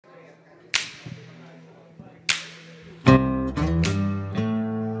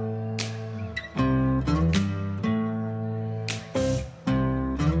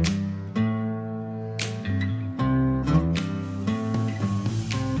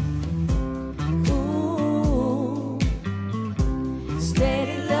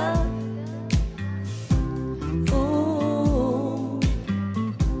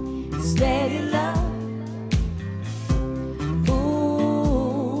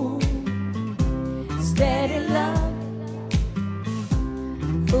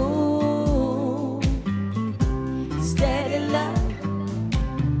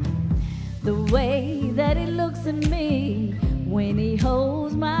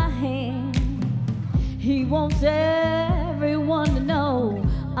wants everyone to know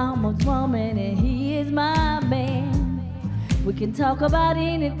I'm a woman and he is my man. We can talk about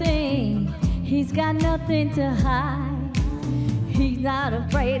anything, he's got nothing to hide. He's not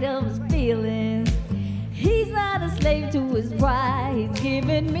afraid of his feelings, he's not a slave to his pride. He's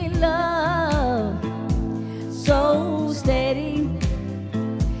giving me love so steady,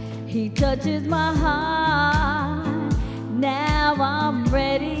 he touches my heart, now I'm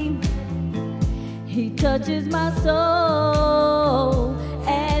ready. He touches my soul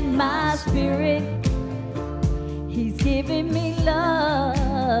and my spirit. He's giving me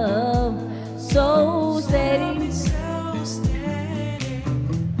love so steady.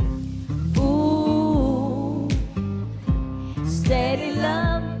 Ooh, steady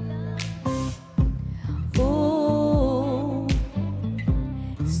love. Ooh,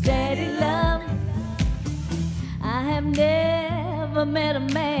 steady love. I have never met a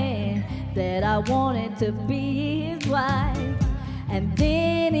man that I wanted to be his wife, and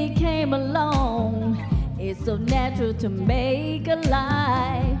then he came along. It's so natural to make a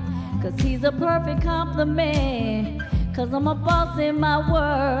life, 'cause he's a perfect complement, 'cause I'm a boss in my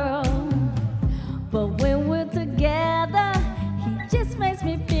world. But when we're together, he just makes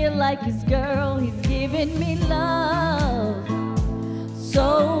me feel like his girl. He's giving me love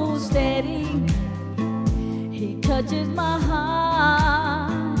so steady, he touches my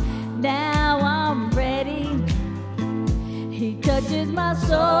heart, now I'm ready. He touches my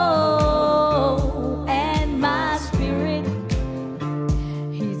soul and my spirit.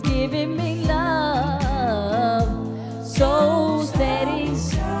 He's giving me love so steady.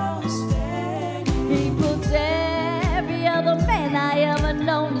 He puts every other man I ever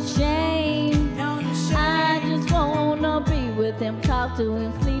known to shame. I just wanna be with him, talk to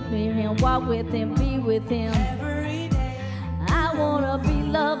him, sleep with him, walk with him, be with him. I wanna be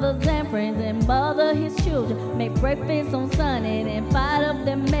lovers and friends and mother his children, make breakfast on Sunday and fight up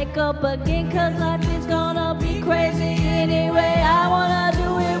then make up again, 'cause life is gonna be crazy anyway. I wanna do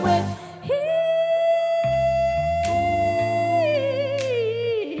it with him.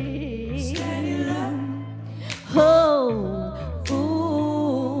 Steady love. Oh,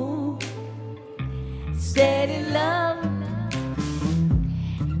 ooh, steady love.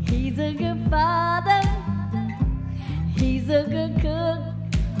 He's a good father, he's a good cook,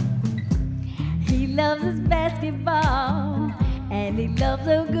 he loves his basketball, and he loves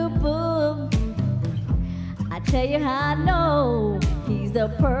a good book. I tell you how I know he's the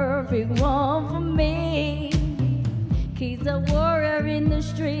perfect one for me. He's a warrior in the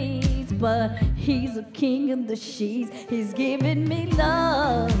streets, but he's a king of the sheets. He's giving me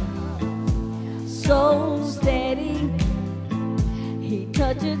love so steady, he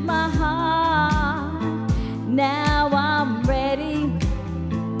touches my heart, now I'm ready.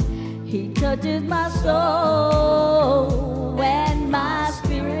 He touches my soul and my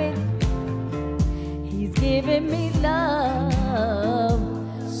spirit. He's giving me love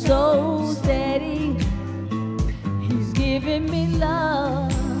so steady. He's giving me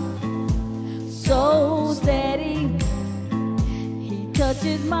love so steady. He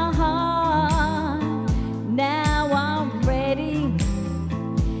touches my heart, now I'm ready.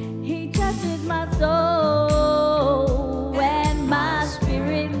 He touches my soul and my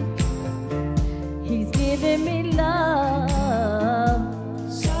spirit. He's giving me love.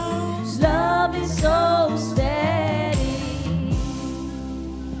 Love is so steady.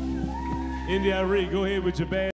 India Ree, go ahead with your band.